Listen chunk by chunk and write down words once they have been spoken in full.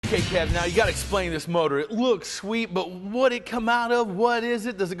Okay, Kev, now you got to explain this motor. It looks sweet, but what it come out of? What is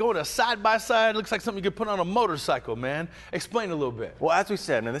it? Does it go in a side-by-side? It looks like something you could put on a motorcycle, man. Explain a little bit. Well, as we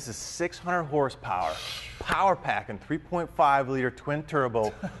said, now this is 600 horsepower, power packing, 3.5-liter twin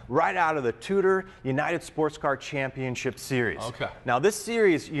turbo, right out of the Tudor United Sports Car Championship Series. Okay. Now this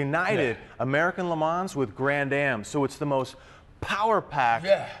series united American Le Mans with Grand Am, so it's the most power-packed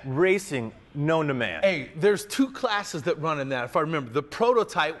racing known to man. Hey, there's two classes that run in that, if I remember. The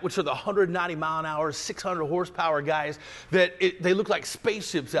prototype, which are the 190 mile an hour, 600 horsepower guys, that they look like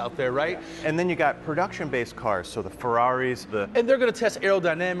spaceships out there, right? And then you got production-based cars, so the Ferraris, And they're gonna test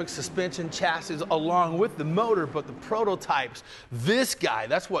aerodynamics, suspension, chassis, along with the motor, but the prototypes, this guy,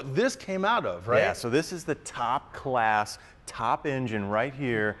 that's what this came out of, right? Yeah, so this is the top class, top engine right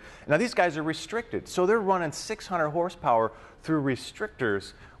here. Now these guys are restricted, so they're running 600 horsepower through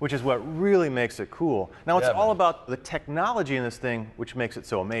restrictors, which is what really makes it cool. Now it's all about the technology in this thing, which makes it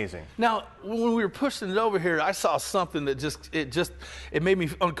so amazing. Now, when we were pushing it over here, I saw something that it made me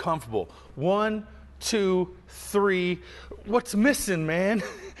uncomfortable. 1, 2, 3. What's missing, man?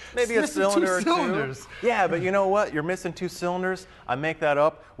 Maybe a cylinder or two. Yeah, but you know what? You're missing 2 cylinders. I make that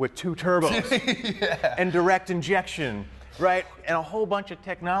up with 2 turbos and direct injection. Right, and a whole bunch of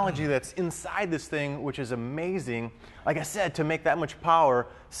technology that's inside this thing, which is amazing, like I said, to make that much power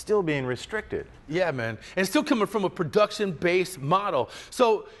still being restricted. Yeah, man, and still coming from a production-based model.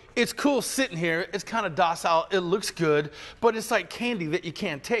 So it's cool sitting here, it's kind of docile, it looks good, but it's like candy that you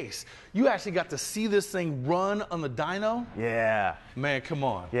can't taste. You actually got to see this thing run on the dyno? Yeah. Man, come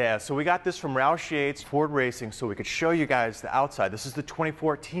on. Yeah, so we got this from Roush Yates Ford Racing so we could show you guys the outside. This is the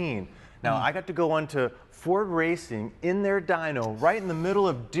 2014. Now, I got to go onto Ford Racing in their dyno right in the middle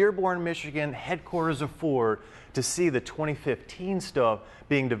of Dearborn, Michigan, headquarters of Ford, to see the 2015 stuff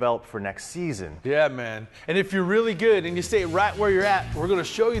being developed for next season. Yeah, man. And if you're really good and you stay right where you're at, we're going to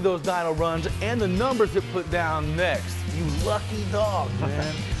show you those dyno runs and the numbers that put down next. You lucky dog,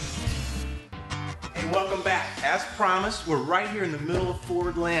 man. Hey, welcome back. As promised, we're right here in the middle of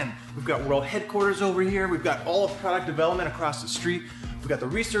Ford land. We've got world headquarters over here. We've got all of product development across the street. We've got the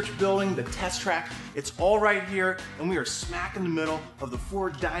research building, the test track. It's all right here, and we are smack in the middle of the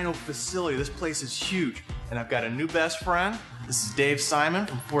Ford dyno facility. This place is huge. And I've got a new best friend. This is Dave Simon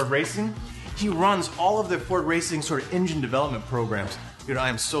from Ford Racing. He runs all of the Ford Racing sort of engine development programs. Dude, I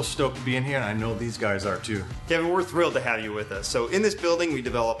am so stoked to be in here, and I know these guys are too. Kevin, we're thrilled to have you with us. So in this building, we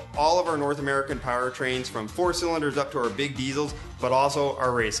develop all of our North American powertrains from 4 cylinders up to our big diesels, but also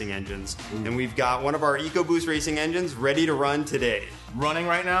our racing engines. And we've got one of our EcoBoost racing engines ready to run today. Running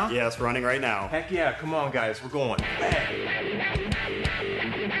right now? Yes, running right now. Heck yeah, come on guys, we're going. Bang.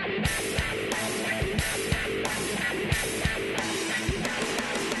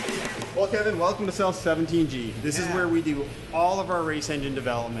 Well, Kevin, welcome to Cell 17G. This is where we do all of our race engine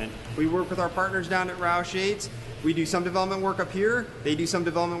development. We work with our partners down at Roush Yates. We do some development work up here. They do some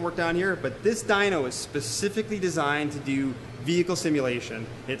development work down here. But this dyno is specifically designed to do vehicle simulation.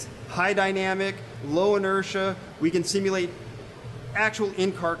 It's high dynamic, low inertia. We can simulate actual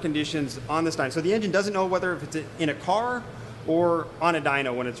in-car conditions on this dyno. So the engine doesn't know whether if it's in a car or on a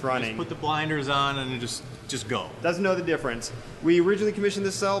dyno when it's running. Just put the blinders on and just go. Doesn't know the difference. We originally commissioned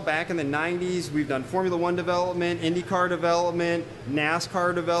this cell back in the 90s. We've done Formula One development, IndyCar development,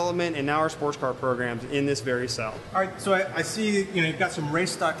 NASCAR development, and now our sports car programs in this very cell. All right, so I see you've got some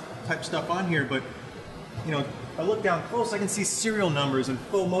race stock type stuff on here, but if I look down close, I can see serial numbers and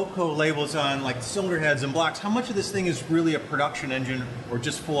FOMOCO labels on like cylinder heads and blocks. How much of this thing is really a production engine or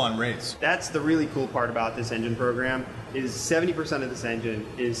just full on race? That's the really cool part about this engine program is 70% of this engine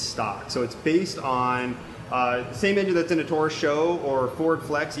is stock. So it's based on the same engine that's in a Taurus Show or Ford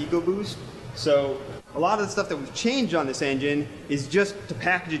Flex EcoBoost. So a lot of the stuff that we've changed on this engine is just to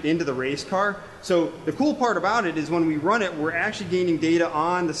package it into the race car. So the cool part about it is when we run it, we're actually gaining data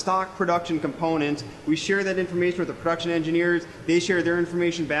on the stock production components. We share that information with the production engineers. They share their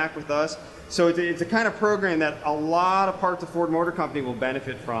information back with us. So it's a kind of program that a lot of parts of Ford Motor Company will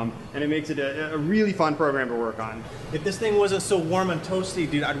benefit from, and it makes it a really fun program to work on. If this thing wasn't so warm and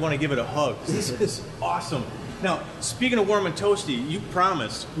toasty, dude, I'd want to give it a hug. This is awesome. Now, speaking of warm and toasty, you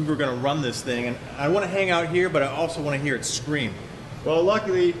promised we were going to run this thing, and I want to hang out here, but I also want to hear it scream. Well,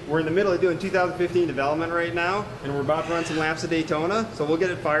 luckily, we're in the middle of doing 2015 development right now, and we're about to run some laps at Daytona, so we'll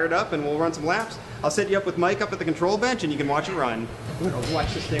get it fired up and we'll run some laps. I'll set you up with Mike up at the control bench, and you can watch it run. We're going to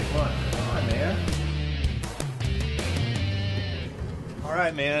watch this thing run. Come on, man. All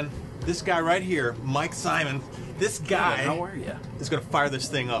right, man. This guy right here, Mike Simon, this guy How are you? is going to fire this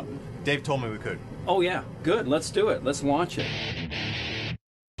thing up. Dave told me we could. Oh yeah, good. Let's do it. Let's launch it.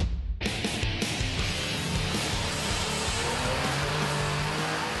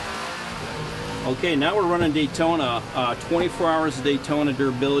 Okay, now we're running Daytona, 24 hours of Daytona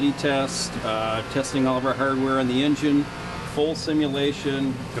durability test, testing all of our hardware on the engine, full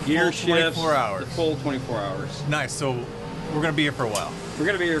simulation, The gear full 24 shifts, hours. the full 24 hours. Nice. So we're going to be here for a while. We're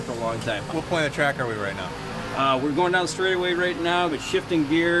going to be here for a long time. What point of the track are we right now? We're going down the straightaway right now, but shifting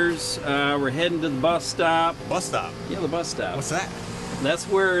gears. We're heading to the bus stop. Bus stop. Yeah, the bus stop. What's that? That's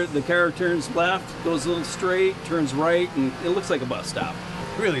where the car turns left, goes a little straight, turns right, and it looks like a bus stop.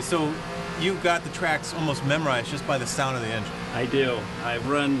 Really? So you've got the tracks almost memorized just by the sound of the engine. I do. I've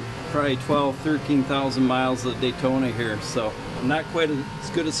run probably 13,000 miles of Daytona here, so I'm not quite as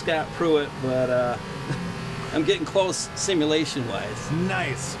good as Scott Pruitt, but I'm getting close simulation-wise.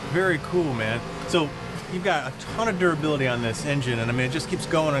 Nice. Very cool, man. So you've got a ton of durability on this engine, and I mean, it just keeps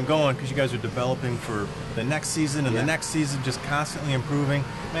going and going because you guys are developing for the next season and the next season, just constantly improving.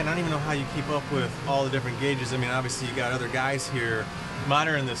 Man, I don't even know how you keep up with all the different gauges. I mean, obviously you got other guys here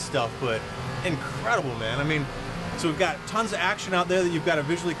monitoring this stuff, but incredible, man. I mean, so we've got tons of action out there that you've got to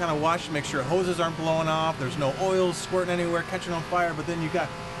visually kind of watch to make sure hoses aren't blowing off, there's no oil squirting anywhere, catching on fire, but then you've got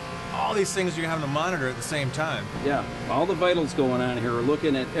all these things you're having to monitor at the same time. Yeah, all the vitals going on here. We're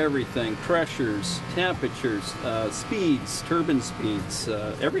looking at everything, pressures, temperatures, speeds, turbine speeds,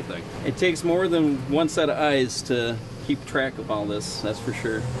 everything. It takes more than one set of eyes to keep track of all this, that's for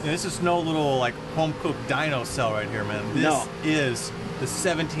sure. And this is no little like home-cooked dyno cell right here, man. This is the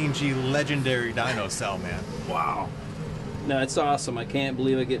 17G legendary dyno cell, man. Wow. No, it's awesome. I can't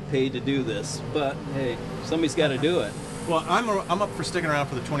believe I get paid to do this, but hey, somebody's got to do it. Well, I'm up for sticking around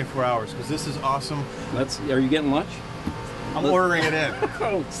for the 24 hours because this is awesome. Are you getting lunch? I'm ordering it in.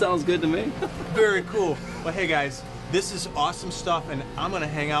 Oh, sounds good to me. Very cool. Well, hey guys, this is awesome stuff, and I'm gonna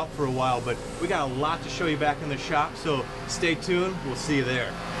hang out for a while, but we got a lot to show you back in the shop, so stay tuned. We'll see you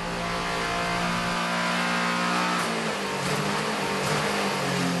there.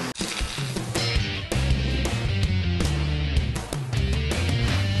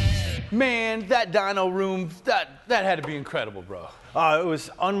 Man, that dyno room, that had to be incredible, bro. It was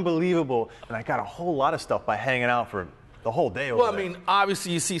unbelievable, and I got a whole lot of stuff by hanging out for the whole day over Well, I there. mean,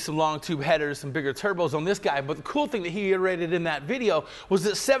 obviously you see some long tube headers, some bigger turbos on this guy, but the cool thing that he iterated in that video was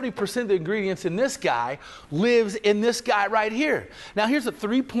that 70% of the ingredients in this guy lives in this guy right here. Now here's a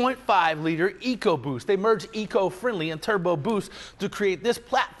 3.5 liter EcoBoost. They merged eco-friendly and turbo boost to create this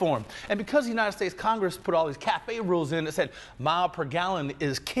platform. And because the United States Congress put all these CAFE rules in that said mile per gallon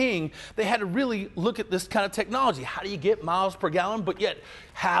is king, they had to really look at this kind of technology. How do you get miles per gallon, but yet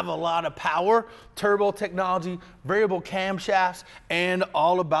have a lot of power? Turbo technology, variable camshafts, and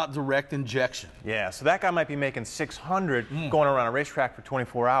all about direct injection. Yeah, so that guy might be making 600 going around a racetrack for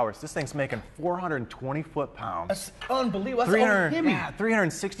 24 hours. This thing's making 420 foot-pounds. That's unbelievable. That's over Hemi.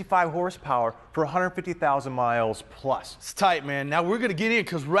 365 horsepower for 150,000 miles plus. It's tight, man. Now we're gonna get in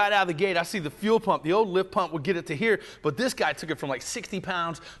because right out of the gate, I see the fuel pump. The old lift pump would get it to here, but this guy took it from like 60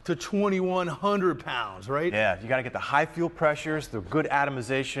 pounds to 2,100 pounds, right? Yeah, you gotta get the high fuel pressures, the good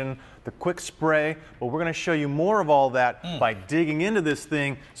atomization, the quick spray, but we're gonna show you more of all that by digging into this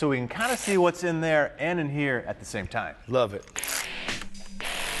thing so we can kind of see what's in there and in here at the same time. Love it.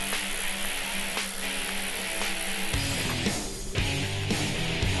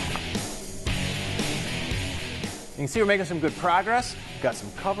 You can see we're making some good progress. Got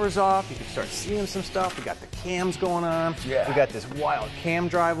some covers off. You can start seeing some stuff. We got the cams going on. Yeah. We got this wild cam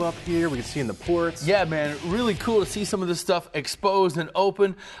drive up here. We can see in the ports. Yeah, man, really cool to see some of this stuff exposed and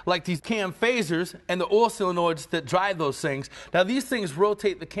open, like these cam phasers and the oil solenoids that drive those things. Now, these things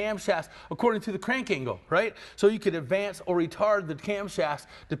rotate the camshafts according to the crank angle, right? So you could advance or retard the camshafts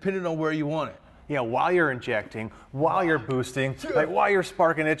depending on where you want it. Yeah, while you're injecting, while you're boosting, like while you're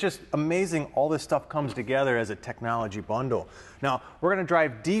sparking, it's just amazing all this stuff comes together as a technology bundle. Now, we're gonna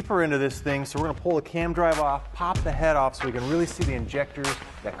drive deeper into this thing, so we're gonna pull the cam drive off, pop the head off so we can really see the injectors,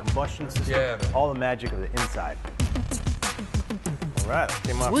 that combustion system, all the magic of the inside. All right, that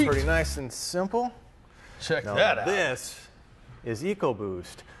came off pretty nice and simple. Check Now, that out. this is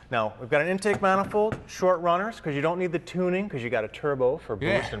EcoBoost. Now, we've got an intake manifold, short runners, because you don't need the tuning, because you got a turbo for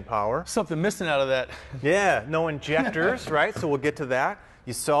boost and power. Something missing out of that. Yeah, no injectors, right? So we'll get to that.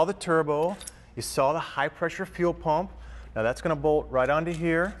 You saw the turbo. You saw the high-pressure fuel pump. Now that's going to bolt right onto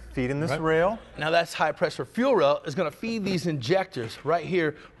here, feeding this rail. Now that's high pressure fuel rail is going to feed these injectors right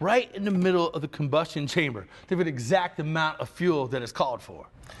here, right in the middle of the combustion chamber. They have an exact amount of fuel that is called for.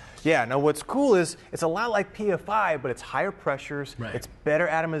 Yeah, now what's cool is it's a lot like PFI, but it's higher pressures, it's better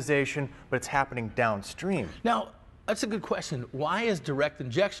atomization, but it's happening downstream. Now, that's a good question. Why is direct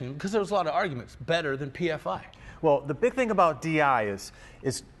injection, because there's a lot of arguments, better than PFI? Well, the big thing about DI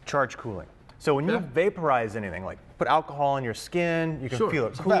is charge cooling. So when you vaporize anything, like put alcohol on your skin, you can feel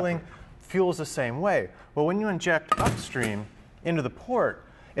it cooling. fuel's the same way. Well, when you inject upstream into the port,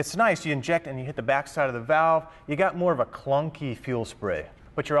 it's nice. You inject and you hit the backside of the valve. You got more of a clunky fuel spray,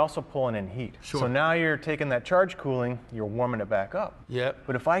 but you're also pulling in heat. Sure. So now you're taking that charge cooling, you're warming it back up. Yep.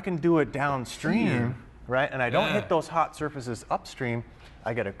 But if I can do it downstream, right, and I don't hit those hot surfaces upstream,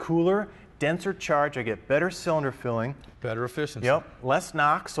 I get a cooler, denser charge, I get better cylinder filling. Better efficiency. Yep, less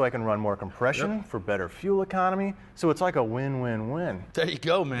NOx so I can run more compression for better fuel economy. So it's like a win-win-win. There you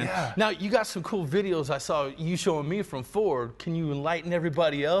go, man. Yeah. Now, you got some cool videos I saw you showing me from Ford. Can you enlighten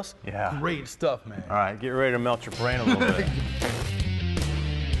everybody else? Yeah. Great stuff, man. All right, get ready to melt your brain a little bit.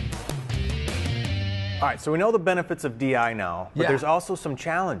 All right, so we know the benefits of DI now, but there's also some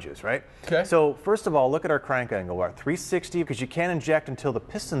challenges, right? Okay. So first of all, look at our crank angle. We're at 360 because you can't inject until the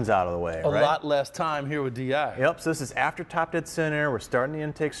piston's out of the way, A right? lot less time here with DI. Yep, so this is after top dead center. We're starting the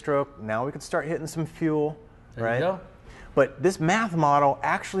intake stroke. Now we can start hitting some fuel, There right? you go. But this math model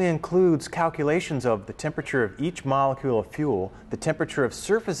actually includes calculations of the temperature of each molecule of fuel, the temperature of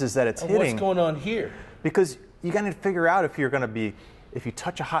surfaces that it's hitting. What's going on here? Because you got to figure out if you're going to be, if you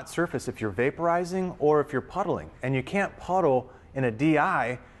touch a hot surface, if you're vaporizing or if you're puddling. And you can't puddle in a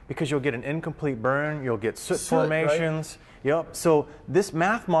DI because you'll get an incomplete burn, you'll get soot formations. Right? Yep. So this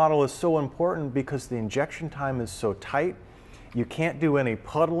math model is so important because the injection time is so tight. You can't do any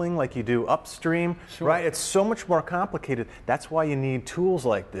puddling like you do upstream, right? It's so much more complicated. That's why you need tools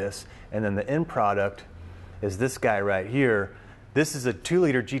like this. And then the end product is this guy right here. This is a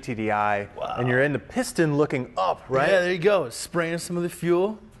 2-liter GTDI, and you're in the piston looking up, right? Yeah, there you go. Spraying some of the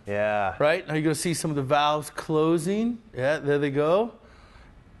fuel. Yeah. Right? Now you're going to see some of the valves closing. Yeah, there they go.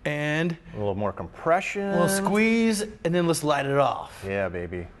 And a little more compression. A little squeeze, and then let's light it off. Yeah,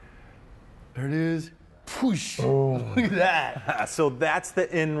 baby. There it is. Whoosh. Look at that. So that's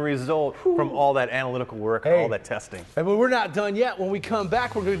the end result from all that analytical work, all that testing. And we're not done yet. When we come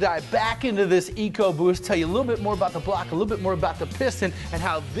back, we're going to dive back into this EcoBoost, tell you a little bit more about the block, a little bit more about the piston, and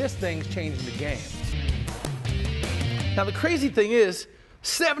how this thing's changing the game. Now, the crazy thing is,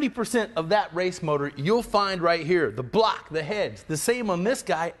 70% of that race motor you'll find right here. The block, the heads, the same on this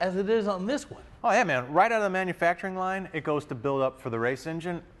guy as it is on this one. Oh, yeah, man. Right out of the manufacturing line, it goes to build up for the race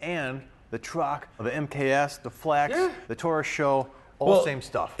engine and the truck, the MKS, the Flex, the Taurus Show, all same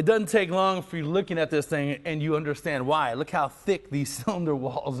stuff. It doesn't take long for you looking at this thing and you understand why. Look how thick these cylinder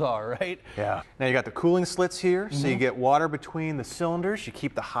walls are, right? Yeah. Now you got the cooling slits here, so you get water between the cylinders. You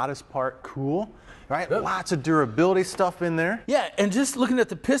keep the hottest part cool, right? Lots of durability stuff in there. Yeah, and just looking at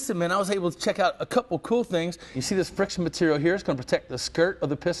the piston, man, I was able to check out a couple cool things. You see this friction material here. It's going to protect the skirt of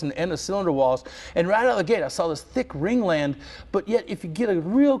the piston and the cylinder walls. And right out of the gate, I saw this thick ringland, but yet if you get a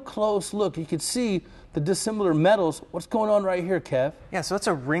real close look, you can see the dissimilar metals. What's going on right here, Kev? Yeah, so that's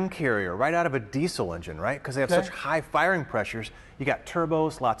a ring carrier right out of a diesel engine, right? Because they have such high firing pressures. You got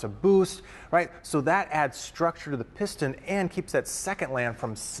turbos, lots of boost, right? So that adds structure to the piston and keeps that second land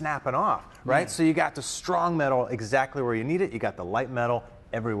from snapping off, right? So you got the strong metal exactly where you need it. You got the light metal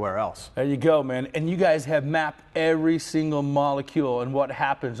everywhere else. There you go, man. And you guys have mapped every single molecule and what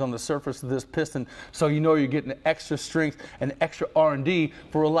happens on the surface of this piston, so you know you're getting extra strength and extra R&D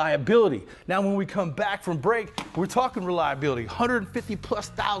for reliability. Now, when we come back from break, we're talking reliability,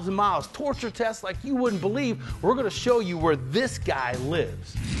 150,000+ miles, torture tests like you wouldn't believe. We're going to show you where this guy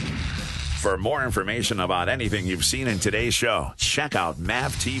lives. For more information about anything you've seen in today's show, check out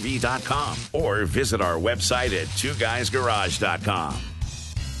mavtv.com or visit our website at twoguysgarage.com.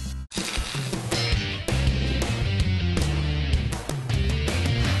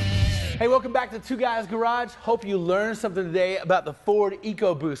 Hey, welcome back to Two Guys Garage. Hope you learned something today about the Ford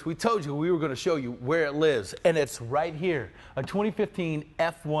EcoBoost. We told you we were going to show you where it lives, and it's right here, a 2015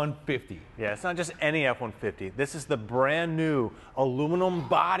 F-150. Yeah, it's not just any F-150. This is the brand new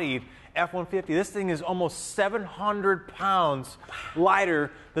aluminum-bodied F-150. This thing is almost 700 pounds lighter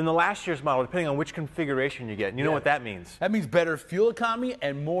than the last year's model, depending on which configuration you get. And you know what that means. That means better fuel economy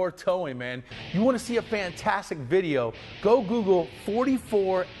and more towing, man. You want to see a fantastic video, go Google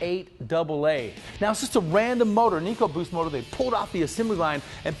 448AA. Now, it's just a random motor, an EcoBoost motor. They pulled off the assembly line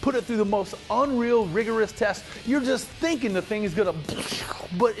and put it through the most unreal, rigorous test. You're just thinking the thing is going to,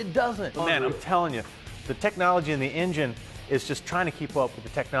 but it doesn't. Man, I'm telling you, the technology in the engine is just trying to keep up with the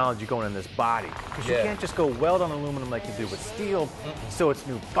technology going in this body. Because you can't just go weld on aluminum like you do with steel. So it's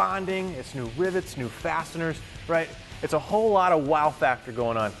new bonding, it's new rivets, new fasteners, right? It's a whole lot of wow factor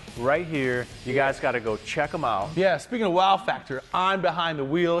going on right here. You guys got to go check them out. Yeah, speaking of wow factor, I'm behind the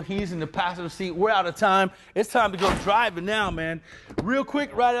wheel. He's in the passenger seat. We're out of time. It's time to go driving now, man. Real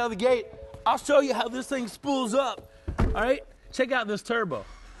quick, right out of the gate, I'll show you how this thing spools up. All right, check out this turbo.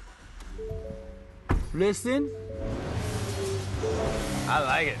 Listen. I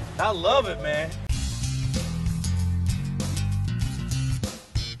like it. I love it, man.